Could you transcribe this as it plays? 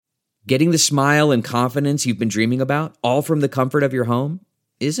Getting the smile and confidence you've been dreaming about, all from the comfort of your home,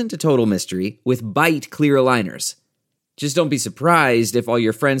 isn't a total mystery with Byte clear aligners. Just don't be surprised if all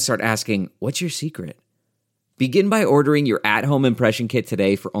your friends start asking, "What's your secret?" Begin by ordering your at-home impression kit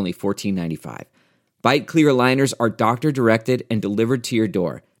today for only $14.95. Byte clear aligners are doctor-directed and delivered to your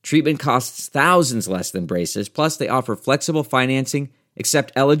door. Treatment costs thousands less than braces, plus they offer flexible financing,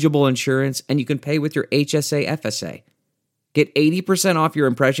 accept eligible insurance, and you can pay with your HSA FSA. Get 80% off your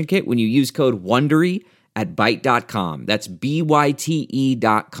impression kit when you use code WONDERY at Byte.com. That's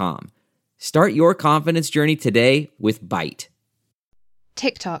BYTE.com. Start your confidence journey today with Byte.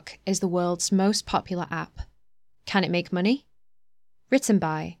 TikTok is the world's most popular app. Can it make money? Written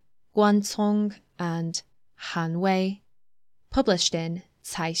by Guan Cong and Han Wei. Published in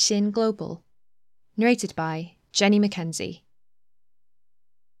Caixin Global. Narrated by Jenny McKenzie.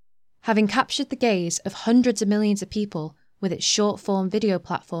 Having captured the gaze of hundreds of millions of people with its short-form video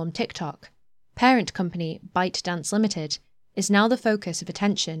platform TikTok, parent company ByteDance Limited is now the focus of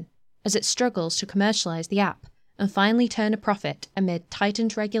attention as it struggles to commercialize the app and finally turn a profit amid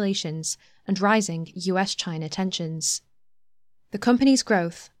tightened regulations and rising US-China tensions. The company's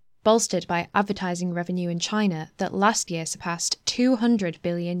growth, bolstered by advertising revenue in China that last year surpassed 200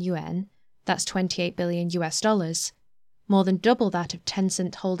 billion yuan, that's $28 billion US dollars, more than double that of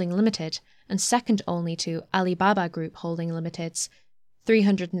Tencent Holding Limited and second only to Alibaba Group Holding Limited's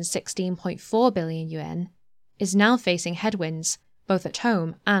 316.4 billion yuan, is now facing headwinds both at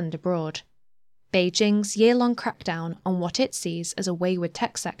home and abroad. Beijing's year-long crackdown on what it sees as a wayward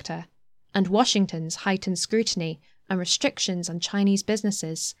tech sector, and Washington's heightened scrutiny and restrictions on Chinese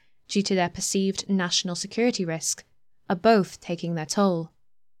businesses due to their perceived national security risk, are both taking their toll.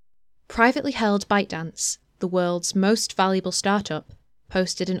 Privately held ByteDance, the world's most valuable startup,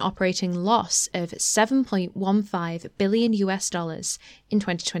 posted an operating loss of $7.15 billion US dollars in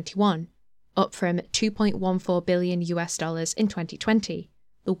 2021, up from $2.14 billion US dollars in 2020,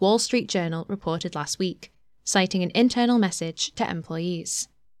 the Wall Street Journal reported last week, citing an internal message to employees.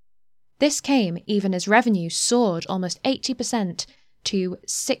 This came even as revenue soared almost 80% to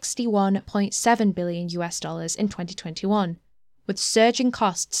 $61.7 billion US dollars in 2021, with surging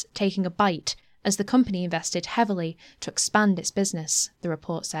costs taking a bite as the company invested heavily to expand its business, the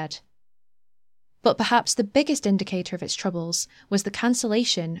report said. But perhaps the biggest indicator of its troubles was the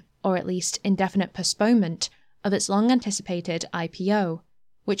cancellation, or at least indefinite postponement, of its long-anticipated IPO,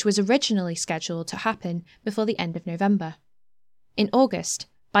 which was originally scheduled to happen before the end of November. In August,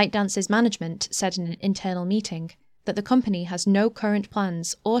 ByteDance's management said in an internal meeting that the company has no current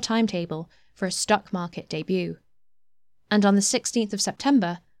plans or timetable for a stock market debut. And on the 16th of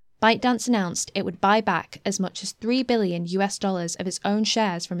September, ByteDance announced it would buy back as much as $3 billion US dollars of its own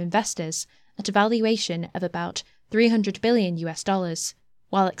shares from investors at a valuation of about $300 billion US dollars,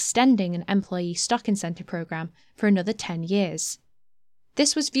 while extending an employee stock incentive program for another 10 years.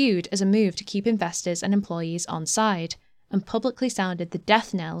 This was viewed as a move to keep investors and employees on side, and publicly sounded the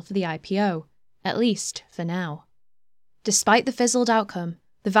death knell for the IPO, at least for now. Despite the fizzled outcome,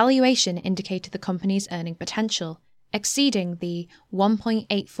 the valuation indicated the company's earning potential, exceeding the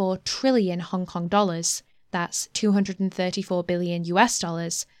 1.84 trillion Hong Kong dollars, that's 234 billion US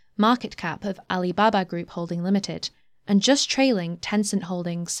dollars, market cap of Alibaba Group Holding Limited, and just trailing Tencent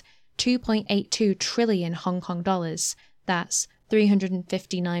Holdings' 2.82 trillion Hong Kong dollars, that's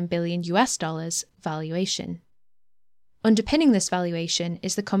 359 billion US dollars valuation. Underpinning this valuation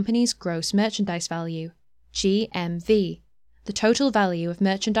is the company's gross merchandise value, GMV, the total value of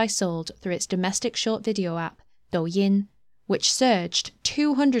merchandise sold through its domestic short video app, Douyin, which surged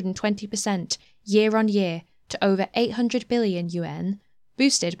 220% year-on-year to over 800 billion yuan,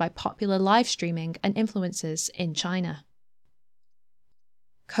 boosted by popular live streaming and influencers in China.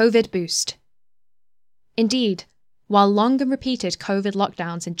 COVID boost. Indeed, while long and repeated COVID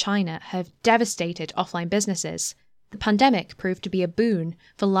lockdowns in China have devastated offline businesses, the pandemic proved to be a boon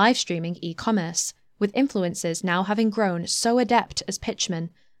for live streaming e-commerce, with influencers now having grown so adept as pitchmen,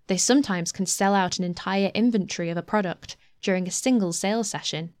 they sometimes can sell out an entire inventory of a product during a single sales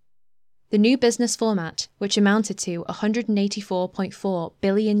session. The new business format, which amounted to 184.4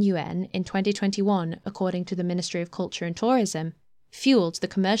 billion yuan in 2021 according to the Ministry of Culture and Tourism, fueled the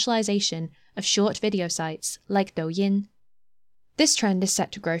commercialization of short video sites like Douyin. This trend is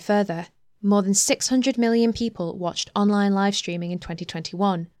set to grow further. More than 600 million people watched online live streaming in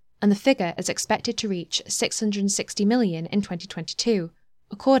 2021, and the figure is expected to reach 660 million in 2022,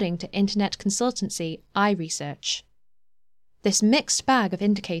 according to internet consultancy iResearch. This mixed bag of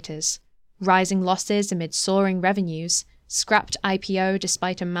indicators, rising losses amid soaring revenues, scrapped IPO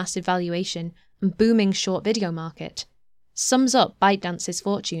despite a massive valuation, and booming short video market, sums up ByteDance's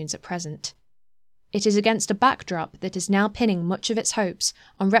fortunes at present. It is against a backdrop that is now pinning much of its hopes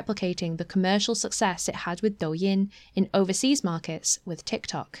on replicating the commercial success it had with Douyin in overseas markets with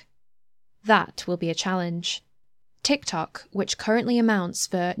TikTok. That will be a challenge. TikTok, which currently amounts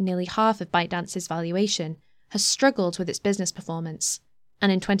for nearly half of ByteDance's valuation, has struggled with its business performance,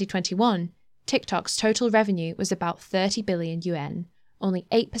 and in 2021, TikTok's total revenue was about 30 billion yuan, only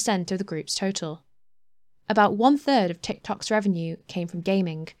 8% of the group's total. About 1/3 of TikTok's revenue came from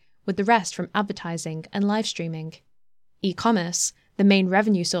gaming, with the rest from advertising and live streaming. E-commerce, the main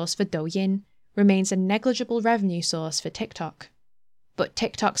revenue source for Douyin, remains a negligible revenue source for TikTok. But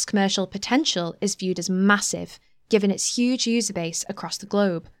TikTok's commercial potential is viewed as massive, given its huge user base across the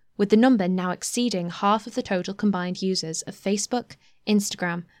globe, with the number now exceeding half of the total combined users of Facebook,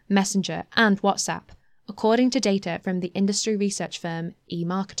 Instagram, Messenger, and WhatsApp, according to data from the industry research firm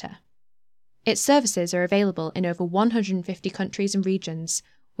eMarketer. Its services are available in over 150 countries and regions,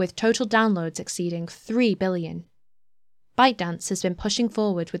 with total downloads exceeding 3 billion. ByteDance has been pushing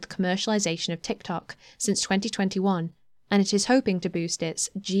forward with the commercialization of TikTok since 2021, and it is hoping to boost its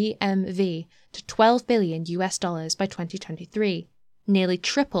GMV to $12 billion by 2023, nearly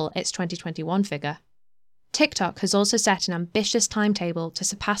triple its 2021 figure. TikTok has also set an ambitious timetable to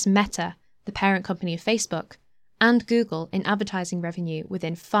surpass Meta, the parent company of Facebook, and Google in advertising revenue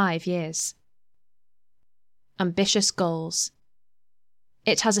within 5 years. Ambitious goals.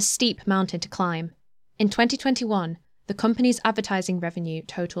 It has a steep mountain to climb. In 2021, the company's advertising revenue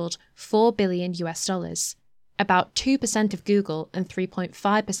totaled $4 billion, about 2% of Google and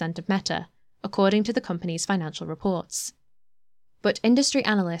 3.5% of Meta, according to the company's financial reports. But industry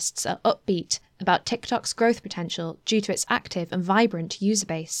analysts are upbeat about TikTok's growth potential due to its active and vibrant user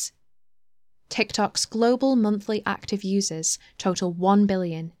base. TikTok's global monthly active users total 1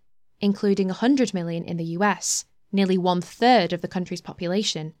 billion, including 100 million in the US, nearly 1/3 of the country's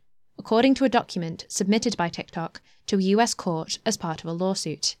population, according to a document submitted by TikTok to a US court as part of a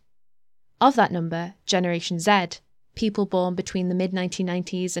lawsuit. Of that number, Generation Z, people born between the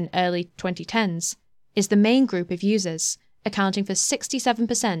mid-1990s and early 2010s, is the main group of users, accounting for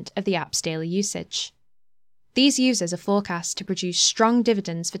 67% of the app's daily usage. These users are forecast to produce strong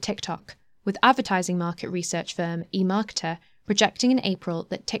dividends for TikTok, with advertising market research firm eMarketer projecting in April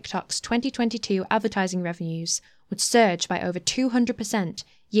that TikTok's 2022 advertising revenues would surge by over 200%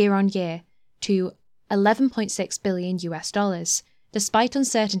 year-on-year to $11.6 billion, despite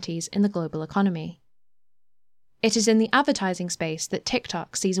uncertainties in the global economy. It is in the advertising space that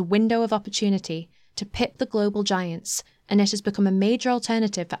TikTok sees a window of opportunity to pit the global giants, and it has become a major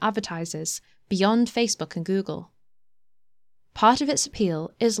alternative for advertisers beyond Facebook and Google. Part of its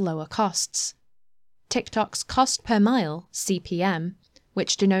appeal is lower costs. TikTok's cost per mile, CPM,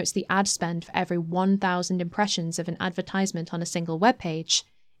 which denotes the ad spend for every 1,000 impressions of an advertisement on a single web page,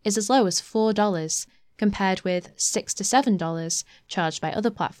 is as low as $4, compared with $6 to $7 charged by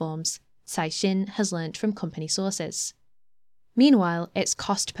other platforms, Caixin has learnt from company sources. Meanwhile, its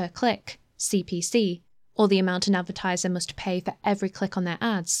cost per click, CPC, or the amount an advertiser must pay for every click on their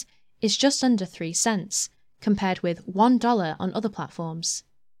ads, is just under 3 cents, compared with $1 on other platforms.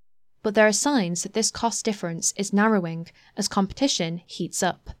 But there are signs that this cost difference is narrowing as competition heats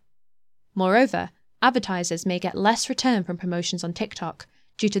up. Moreover, advertisers may get less return from promotions on TikTok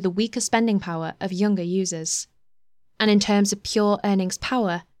due to the weaker spending power of younger users. And in terms of pure earnings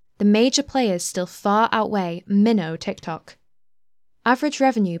power, the major players still far outweigh minnow TikTok. Average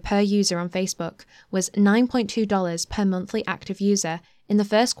revenue per user on Facebook was $9.2 per monthly active user in the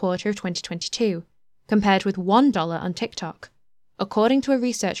first quarter of 2022, compared with $1 on TikTok, according to a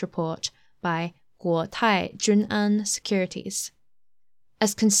research report by Guotai Junan Securities.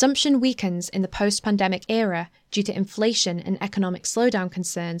 As consumption weakens in the post-pandemic era due to inflation and economic slowdown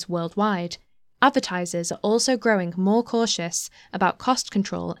concerns worldwide, advertisers are also growing more cautious about cost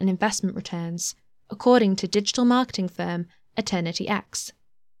control and investment returns, according to digital marketing firm EternityX.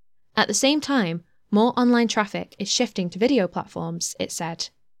 At the same time, more online traffic is shifting to video platforms, it said.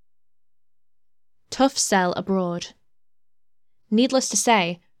 Tough sell abroad. Needless to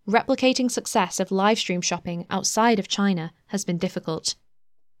say, replicating success of live stream shopping outside of China has been difficult.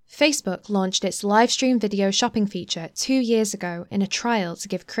 Facebook launched its live stream video shopping feature 2 years ago in a trial to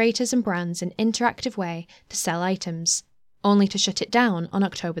give creators and brands an interactive way to sell items, only to shut it down on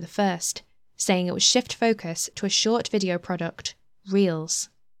October the 1st, saying it would shift focus to a short video product, Reels.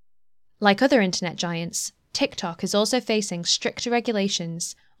 Like other internet giants, TikTok is also facing stricter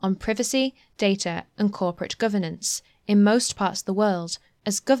regulations on privacy, data, and corporate governance in most parts of the world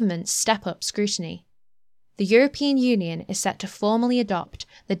as governments step up scrutiny. The European Union is set to formally adopt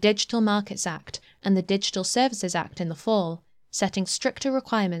the Digital Markets Act and the Digital Services Act in the fall, setting stricter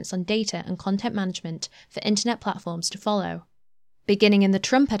requirements on data and content management for internet platforms to follow. Beginning in the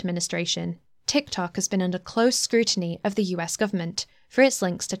Trump administration, TikTok has been under close scrutiny of the US government for its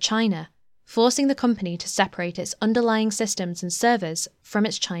links to China, forcing the company to separate its underlying systems and servers from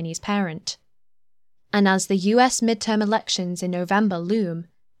its Chinese parent. And as the US midterm elections in November loom,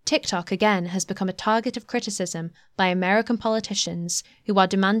 TikTok again has become a target of criticism by American politicians who are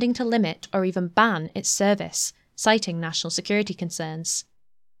demanding to limit or even ban its service, citing national security concerns.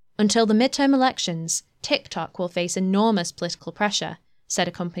 Until the midterm elections, TikTok will face enormous political pressure, said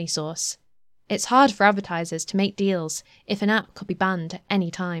a company source. It's hard for advertisers to make deals if an app could be banned at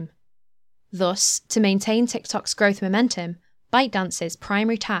any time. Thus, to maintain TikTok's growth momentum, ByteDance's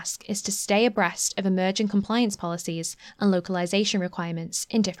primary task is to stay abreast of emerging compliance policies and localization requirements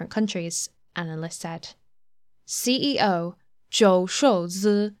in different countries, analysts said. CEO Zhou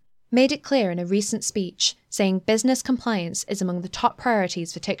Shouzi made it clear in a recent speech, saying business compliance is among the top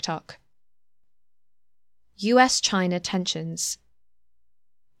priorities for TikTok. US-China tensions.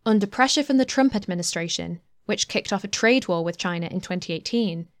 Under pressure from the Trump administration, which kicked off a trade war with China in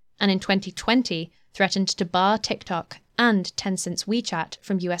 2018, and in 2020 threatened to bar TikTok and Tencent's WeChat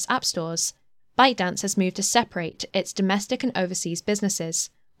from US app stores, ByteDance has moved to separate its domestic and overseas businesses,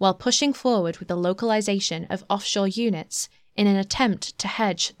 while pushing forward with the localization of offshore units in an attempt to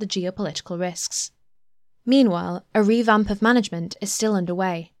hedge the geopolitical risks. Meanwhile, a revamp of management is still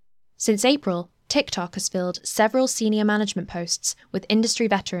underway. Since April, TikTok has filled several senior management posts with industry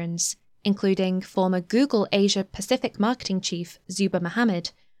veterans, including former Google Asia Pacific marketing chief Zuba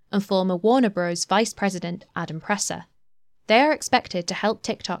Mohammed and former Warner Bros. Vice President Adam Presser. They are expected to help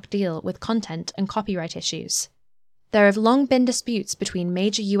TikTok deal with content and copyright issues. There have long been disputes between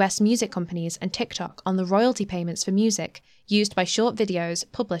major US music companies and TikTok on the royalty payments for music used by short videos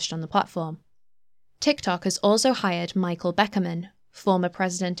published on the platform. TikTok has also hired Michael Beckerman, former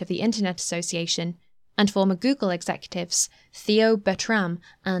president of the Internet Association, and former Google executives Theo Bertram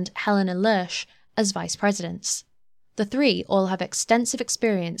and Helena Lersch as vice presidents. The three all have extensive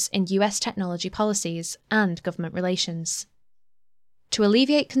experience in US technology policies and government relations. To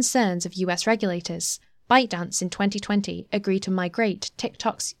alleviate concerns of US regulators, ByteDance in 2020 agreed to migrate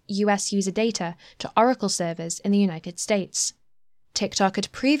TikTok's US user data to Oracle servers in the United States. TikTok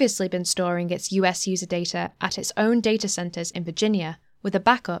had previously been storing its US user data at its own data centers in Virginia, with a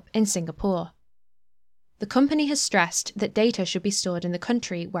backup in Singapore. The company has stressed that data should be stored in the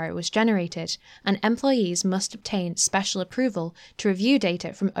country where it was generated, and employees must obtain special approval to review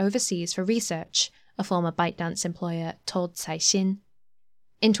data from overseas for research, a former ByteDance employer told Caixin.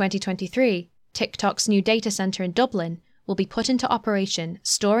 In 2023, TikTok's new data center in Dublin will be put into operation,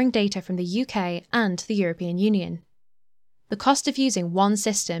 storing data from the UK and the European Union. The cost of using one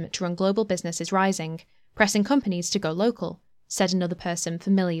system to run global business is rising, pressing companies to go local, said another person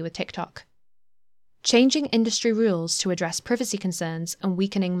familiar with TikTok. Changing industry rules to address privacy concerns and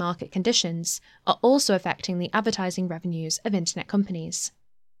weakening market conditions are also affecting the advertising revenues of internet companies.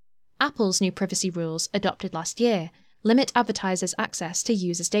 Apple's new privacy rules, adopted last year, limit advertisers' access to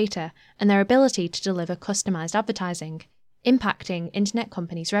users' data and their ability to deliver customized advertising, impacting internet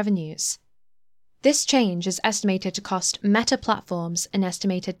companies' revenues. This change is estimated to cost Meta Platforms an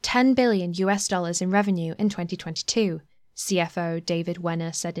estimated $10 billion in revenue in 2022, CFO David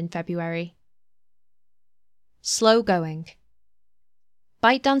Wenner said in February. Slow going.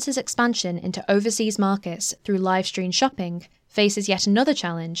 ByteDance's expansion into overseas markets through live-stream shopping faces yet another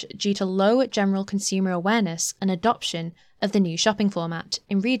challenge due to low general consumer awareness and adoption of the new shopping format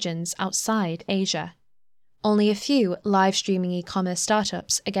in regions outside Asia. Only a few live-streaming e-commerce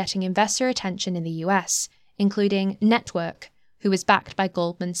startups are getting investor attention in the US, including Network, who is backed by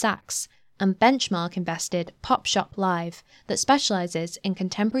Goldman Sachs, and Benchmark-invested PopShop Live that specializes in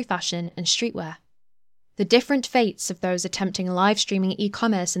contemporary fashion and streetwear. The different fates of those attempting live-streaming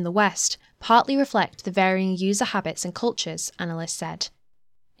e-commerce in the West partly reflect the varying user habits and cultures, analysts said.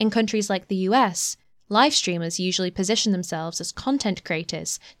 In countries like the US, live streamers usually position themselves as content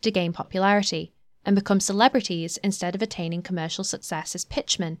creators to gain popularity and become celebrities instead of attaining commercial success as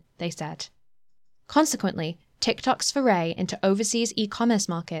pitchmen, they said. Consequently, TikTok's foray into overseas e-commerce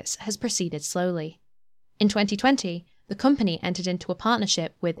markets has proceeded slowly. In 2020, the company entered into a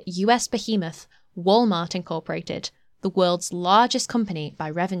partnership with US behemoth Walmart Incorporated, the world's largest company by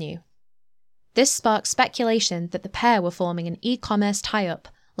revenue. This sparked speculation that the pair were forming an e-commerce tie-up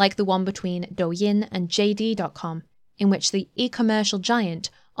like the one between Douyin and JD.com, in which the e-commercial giant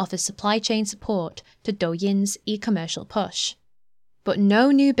offers supply chain support to Douyin's e-commercial push. But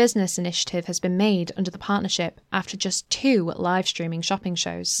no new business initiative has been made under the partnership after just 2 live streaming shopping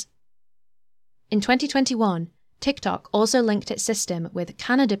shows. In 2021, TikTok also linked its system with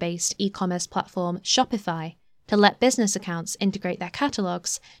Canada-based e-commerce platform Shopify to let business accounts integrate their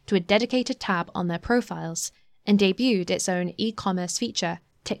catalogs to a dedicated tab on their profiles, and debuted its own e-commerce feature,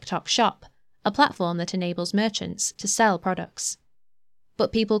 TikTok Shop, a platform that enables merchants to sell products.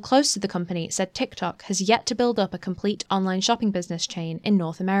 But people close to the company said TikTok has yet to build up a complete online shopping business chain in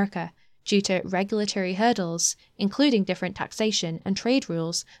North America due to regulatory hurdles, including different taxation and trade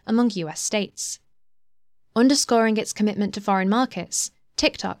rules among US states. Underscoring its commitment to foreign markets,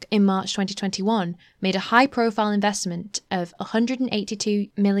 TikTok in March 2021 made a high-profile investment of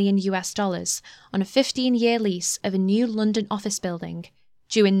 $182 million on a 15-year lease of a new London office building,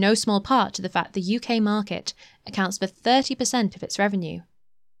 due in no small part to the fact the UK market accounts for 30% of its revenue.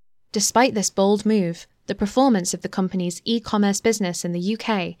 Despite this bold move, the performance of the company's e-commerce business in the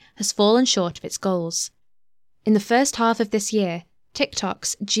UK has fallen short of its goals. In the first half of this year,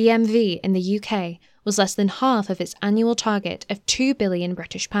 TikTok's GMV in the UK was less than half of its annual target of £2 billion.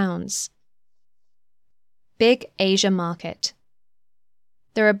 Big Asia market.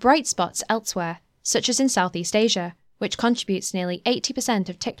 There are bright spots elsewhere, such as in Southeast Asia, which contributes nearly 80%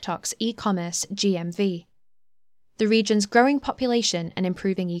 of TikTok's e-commerce GMV. The region's growing population and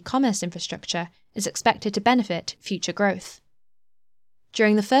improving e-commerce infrastructure is expected to benefit future growth.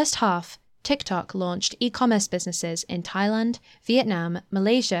 During the first half, TikTok launched e-commerce businesses in Thailand, Vietnam,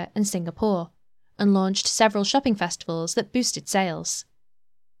 Malaysia, and Singapore, and launched several shopping festivals that boosted sales.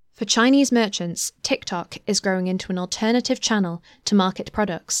 For Chinese merchants, TikTok is growing into an alternative channel to market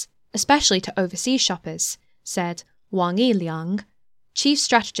products, especially to overseas shoppers, said Wang Yiliang, chief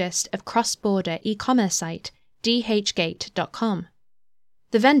strategist of cross-border e-commerce site dhgate.com.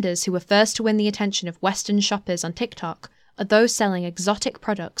 The vendors who were first to win the attention of Western shoppers on TikTok are those selling exotic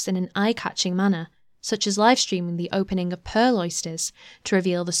products in an eye-catching manner, such as live streaming the opening of pearl oysters to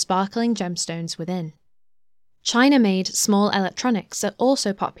reveal the sparkling gemstones within. China-made small electronics are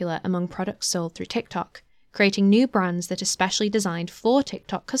also popular among products sold through TikTok, creating new brands that are specially designed for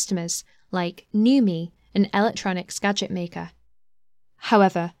TikTok customers, like NewMe, an electronics gadget maker.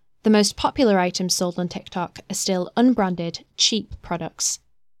 However, the most popular items sold on TikTok are still unbranded, cheap products.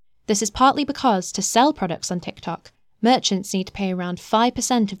 This is partly because to sell products on TikTok, merchants need to pay around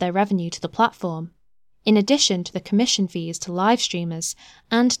 5% of their revenue to the platform, in addition to the commission fees to live streamers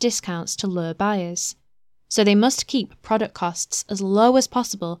and discounts to lure buyers. So they must keep product costs as low as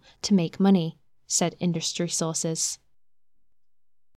possible to make money, said industry sources.